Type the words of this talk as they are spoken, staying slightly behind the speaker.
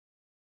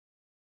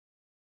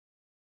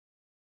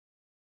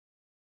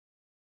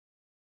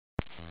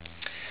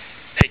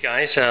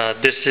Hey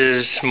guys, this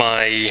is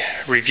my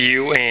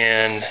review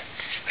and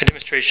a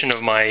demonstration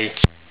of my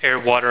air,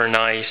 water, and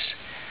ice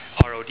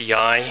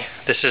RODI.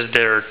 This is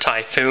their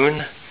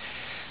Typhoon,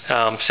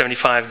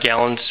 75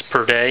 gallons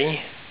per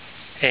day,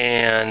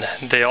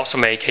 and they also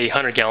make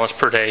 100 gallons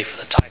per day for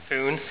the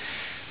Typhoon.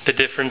 The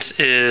difference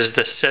is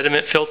the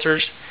sediment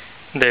filters.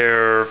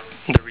 The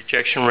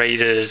rejection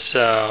rate is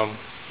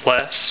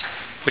less,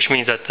 which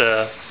means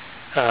that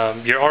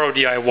your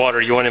RODI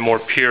water, you want it more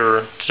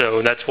pure,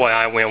 so that's why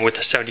I went with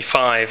the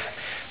 75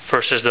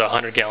 versus the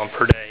 100 gallon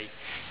per day,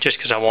 just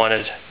because I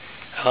wanted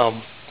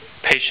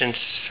patience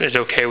is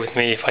okay with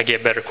me if I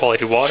get better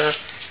quality water.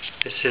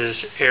 This is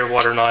air,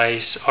 water, and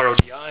ice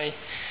RODI,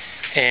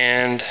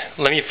 and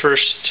let me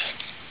first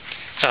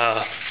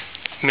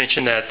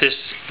mention that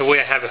the way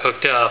I have it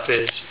hooked up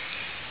is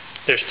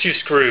there's two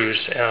screws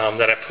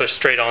that I put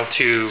straight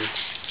into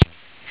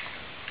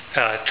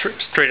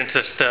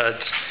the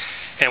studs.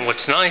 And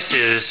what's nice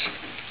is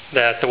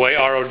that the way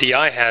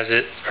RODI has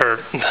it,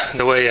 or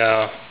the way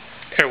Air,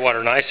 Water,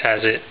 and Ice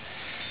has it,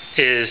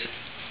 is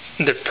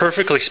they're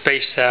perfectly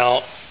spaced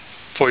out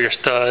for your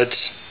studs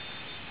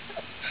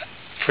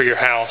for your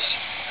house.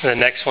 And the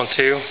next one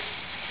too,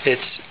 they're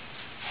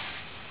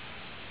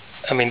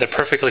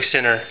perfectly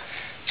center.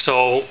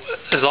 So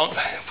as long,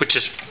 which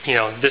is,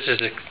 this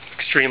is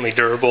extremely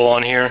durable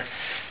on here.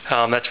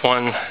 That's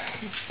one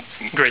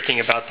great thing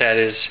about that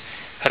is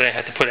I didn't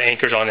have to put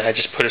anchors on it. I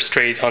just put it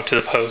straight onto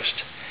the post.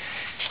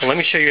 And let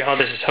me show you how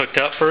this is hooked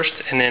up first,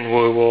 and then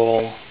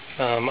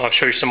I'll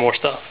show you some more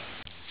stuff.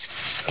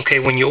 Okay,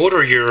 when you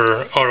order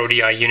your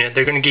RODI unit,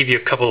 they're going to give you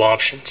a couple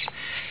options,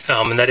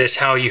 and that is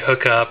how you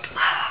hook up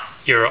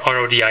your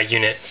RODI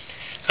unit.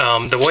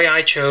 The way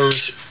I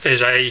chose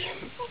is I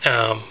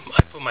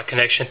put my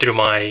connection through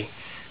my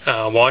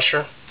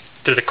washer,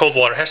 through the cold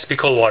water. It has to be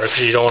cold water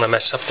because you don't want to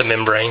mess up the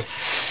membrane.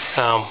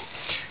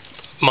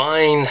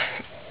 Mine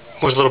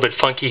was a little bit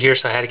funky here,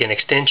 so I had to get an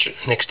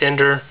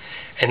extender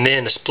and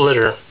then a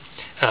splitter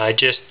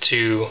just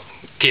to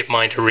get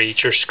mine to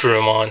reach, or screw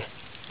them on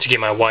to get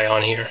my Y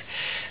on here.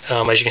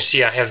 As you can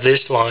see, I have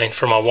this line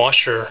for my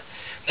washer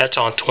that's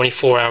on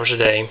 24 hours a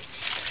day,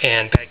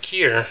 and back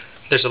here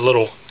there's a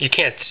little, you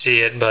can't see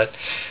it, but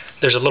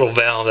there's a little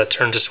valve that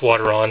turns this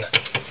water on.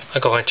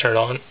 I'll go ahead and turn it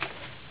on.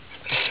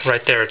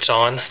 Right there it's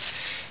on,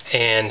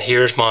 and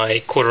here's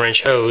my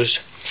 1/4-inch hose.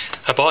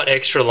 I bought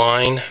extra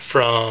line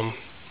from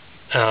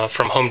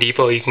Home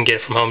Depot. You can get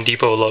it from Home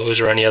Depot, Lowe's,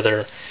 or any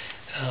other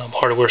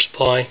hardware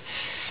supply.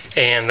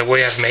 And the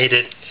way I've made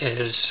it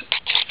is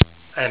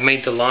I've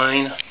made the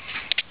line.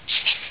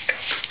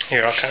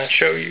 Here, I'll kind of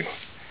show you.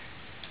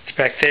 It's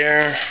back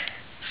there.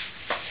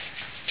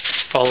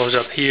 Follows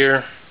up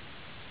here,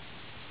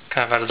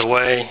 kind of out of the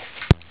way.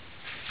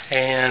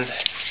 And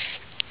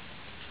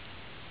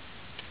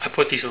I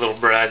put these little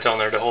brads on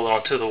there to hold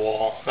on to the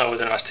wall. That way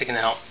they're not sticking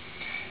out.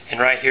 And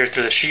right here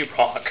through the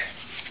sheetrock,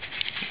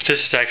 this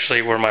is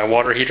actually where my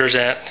water heater is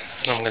at,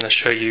 and I'm going to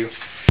show you.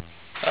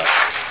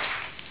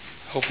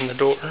 Open the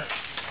door.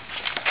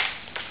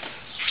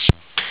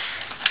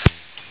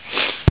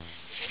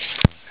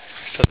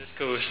 So this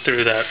goes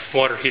through that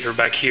water heater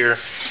back here,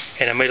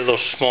 and I made a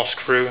little small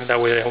screw. That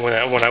way, when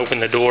I open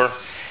the door,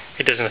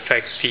 it doesn't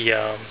affect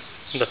the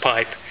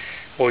pipe.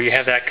 Well, you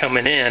have that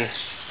coming in,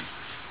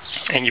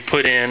 and you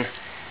put in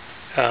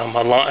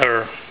a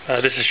line,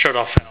 this is shut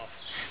off valve.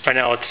 Right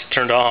now, it's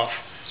turned off.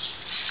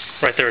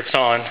 Right there it's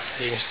on.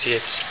 You can see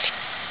it's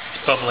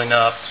bubbling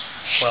up.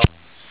 Well,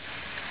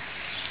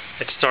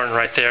 it's starting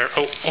right there.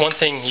 Oh, one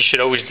thing you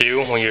should always do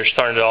when you're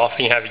starting it off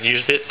and you haven't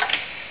used it,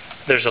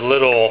 there's a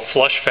little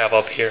flush valve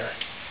up here.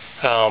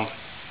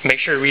 Make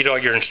sure you read all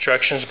your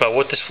instructions, but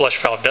what this flush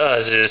valve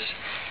does is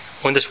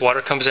when this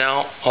water comes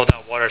out, all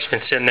that water has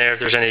been sitting there. If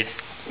there's any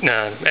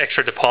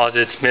extra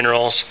deposits,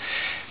 minerals,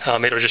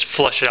 it'll just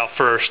flush it out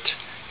first.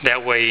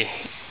 That way,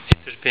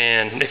 if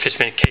it's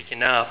been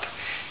caking up,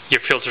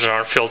 your filters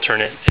aren't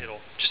filtering it. It'll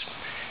just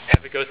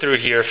have it go through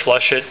here,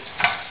 flush it,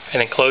 and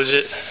then close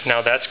it.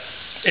 Now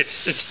it's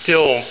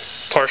still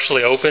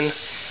partially open.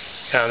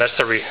 That's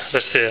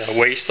the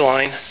waste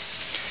line.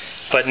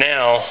 But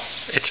now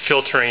it's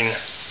filtering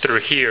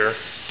through here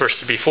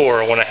versus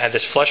before when I had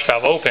this flush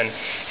valve open,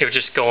 it was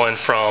just going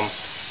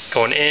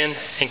in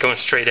and going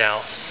straight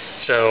out.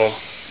 So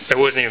it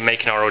wasn't even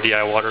making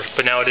RODI water,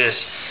 but now it is.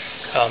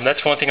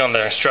 That's one thing on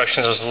the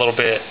instructions was a little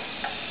bit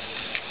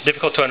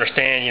difficult to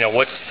understand,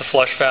 what's the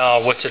flush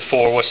valve, what's it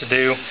for, what's to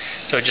do.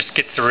 So just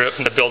get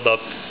the build up.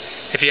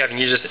 If you haven't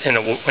used it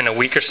in a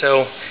week or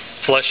so,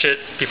 flush it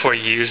before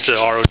you use the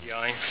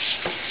RODI.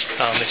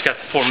 It's got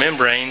the 4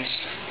 membranes.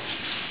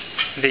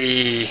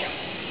 This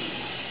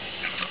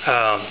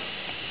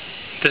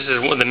is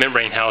the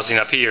membrane housing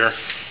up here,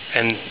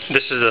 and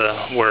this is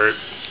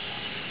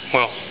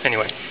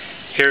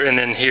here, and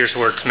then here's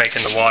where it's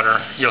making the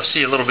water. You'll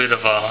see a little bit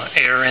of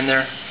air in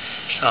there.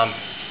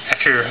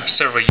 After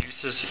several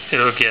uses,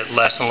 it'll get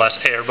less and less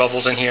air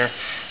bubbles in here.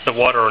 The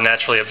water will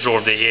naturally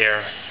absorb the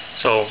air,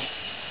 so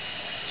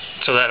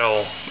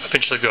that'll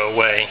eventually go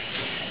away,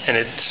 and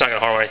it's not going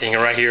to harm anything.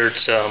 And right here,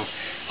 it's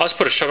I'll just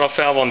put a shut-off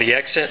valve on the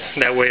exit.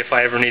 That way, if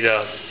I ever need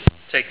to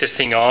take this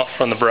thing off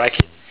from the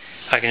bracket,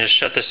 I can just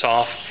shut this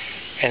off.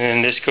 And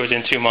then this goes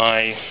into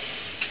my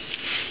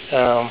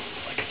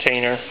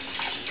container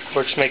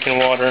where it's making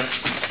water.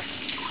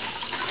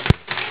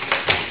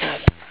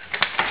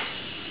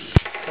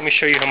 Let me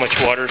show you how much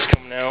water is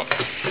coming out.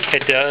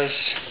 It does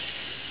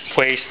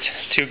waste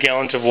 2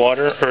 gallons of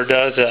water, or it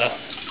does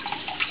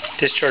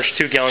discharge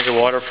 2 gallons of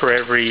water for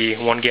every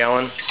 1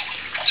 gallon.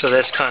 So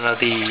that's kind of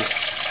the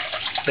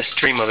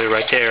stream of it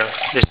right there.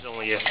 This is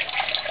only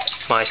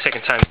my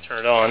second time to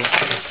turn it on.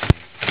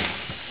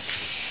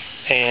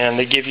 And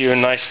they give you a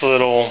nice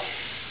little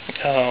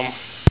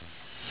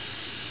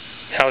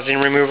housing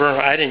remover.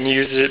 I didn't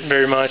use it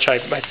very much. I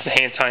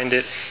hand timed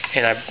it,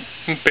 and I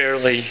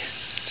barely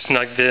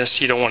snug this.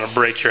 You don't want to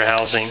break your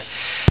housing.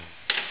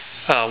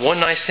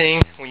 One nice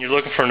thing when you're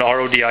looking for an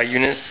RODI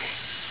unit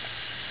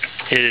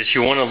is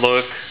you want to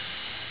look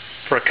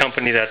for a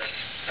company that's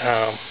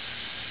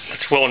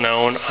well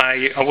known.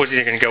 I was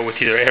either going to go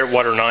with either Air,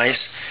 Water, and Ice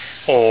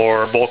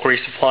or Bulk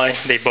Resupply.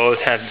 They both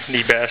had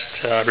the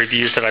best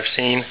reviews that I've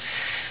seen.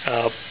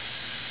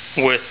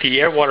 With the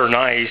Air, Water, and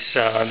Ice,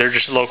 they're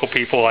just local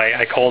people.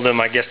 I called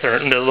them. I guess they're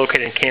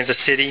located in Kansas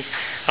City.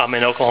 I'm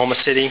in Oklahoma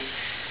City.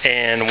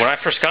 And when I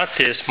first got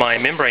this, my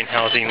membrane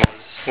housing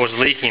was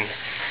leaking.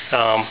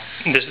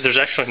 There's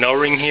actually no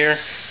ring here,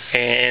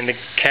 and the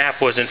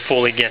cap wasn't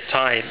fully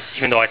tight,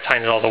 even though I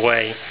tightened it all the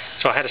way.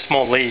 So I had a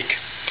small leak.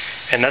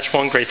 And that's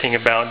one great thing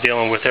about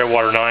dealing with Air,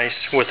 Water, and Ice.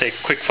 With a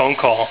quick phone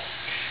call,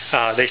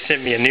 they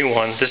sent me a new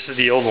one. This is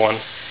the old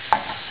one.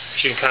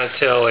 As you can kind of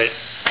tell, it's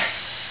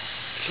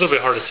a little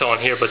bit hard to tell on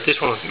here, but this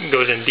one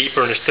goes in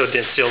deeper and it still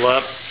didn't seal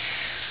up.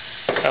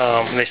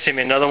 They sent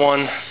me another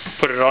one,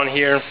 put it on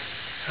here,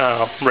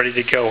 ready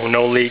to go.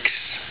 No leaks,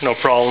 no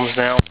problems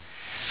now.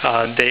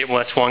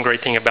 That's one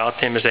great thing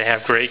about them, is they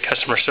have great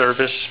customer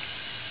service.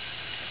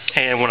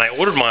 And when I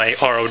ordered my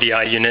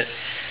RODI unit,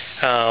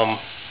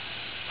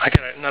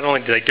 not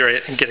only did I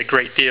get a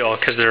great deal,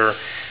 because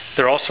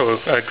they're also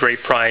a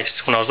great price.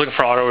 When I was looking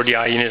for an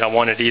RODI unit, I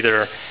wanted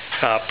either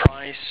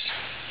price,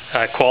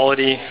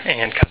 quality,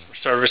 and customer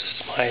service,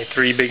 my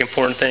 3 big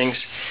important things.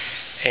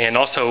 And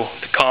also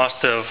the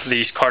cost of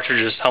these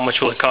cartridges. How much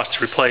will it cost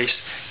to replace?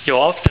 You'll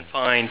often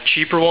find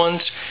cheaper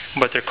ones,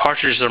 but their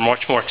cartridges are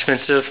much more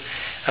expensive.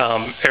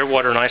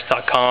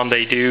 AirWaterandIce.com,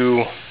 they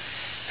do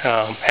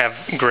have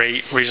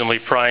great, reasonably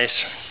priced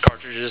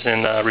cartridges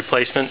and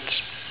replacements.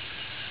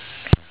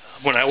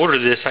 When I ordered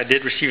this, I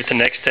did receive it the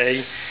next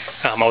day.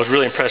 I was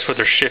really impressed with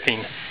their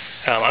shipping.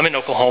 I'm in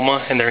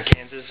Oklahoma and they're in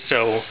Kansas,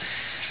 so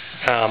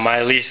I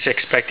at least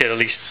expected at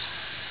least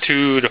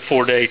 2 to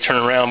 4 day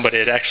turnaround, but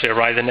it actually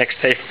arrived the next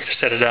day for me to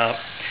set it up.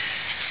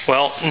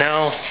 Well,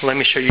 now let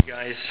me show you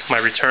guys my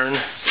return,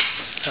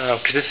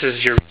 because this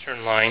is your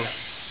return line.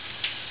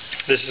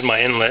 This is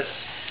my inlet,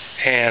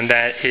 and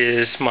that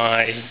is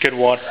my good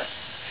water.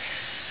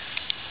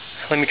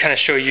 Let me kind of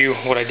show you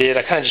what I did.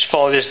 I kind of just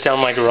followed this down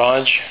my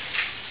garage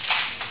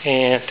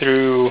and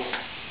through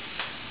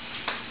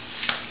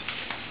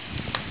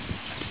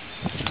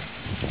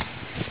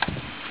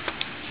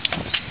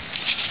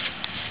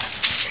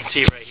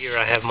see right here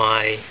I have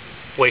my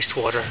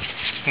wastewater.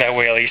 That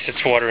way at least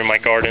it's water in my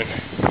garden.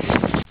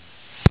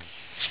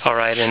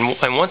 Alright, and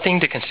one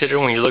thing to consider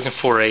when you're looking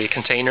for a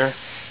container,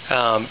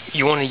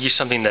 you want to use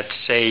something that's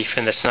safe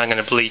and that's not going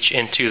to bleach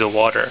into the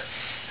water,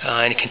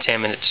 any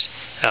contaminants.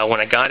 When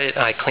I got it,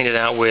 I cleaned it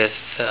out with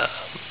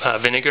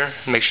vinegar,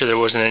 make sure there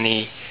wasn't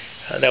any,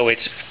 that way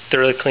it's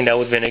thoroughly cleaned out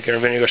with vinegar.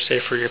 Vinegar is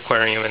safe for your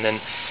aquarium. And then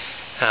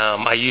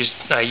I used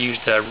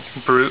a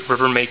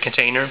Rubbermaid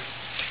container.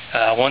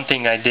 One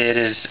thing I did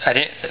is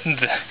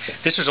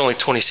this was only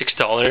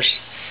 $26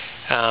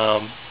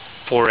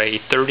 for a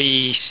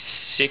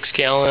 36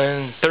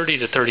 gallon, 30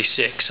 to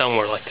 36,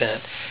 somewhere like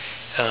that,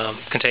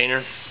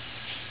 container.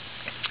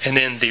 And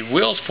then the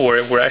wheels for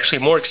it were actually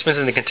more expensive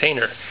than the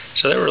container,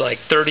 so they were like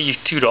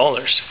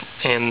 $32,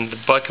 and the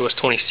bucket was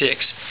 $26.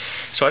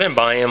 So I didn't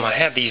buy them. I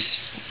have these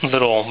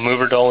little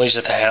mover dollies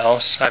at the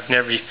house. I've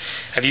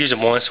used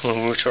them once when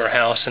we moved to our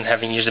house and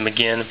haven't used them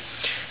again.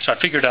 So I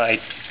figured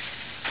I'd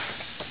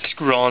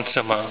screw on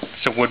some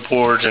wood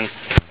boards, and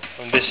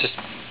this just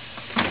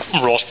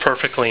rolls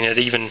perfectly, and it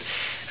even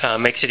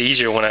makes it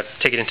easier when I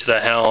take it into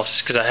the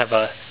house, because I have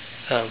a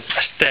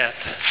step.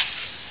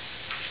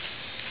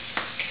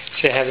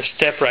 See, I have a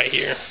step right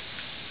here.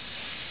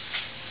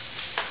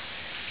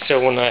 So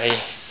when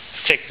I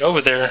take it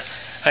over there,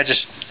 I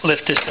just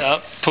lift this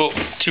up, put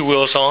 2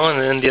 wheels on,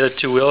 and then the other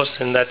 2 wheels,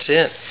 and that's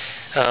it.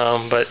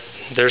 But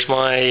there's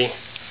my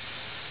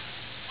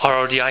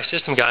RODI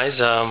system, guys.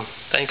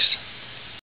 Thanks.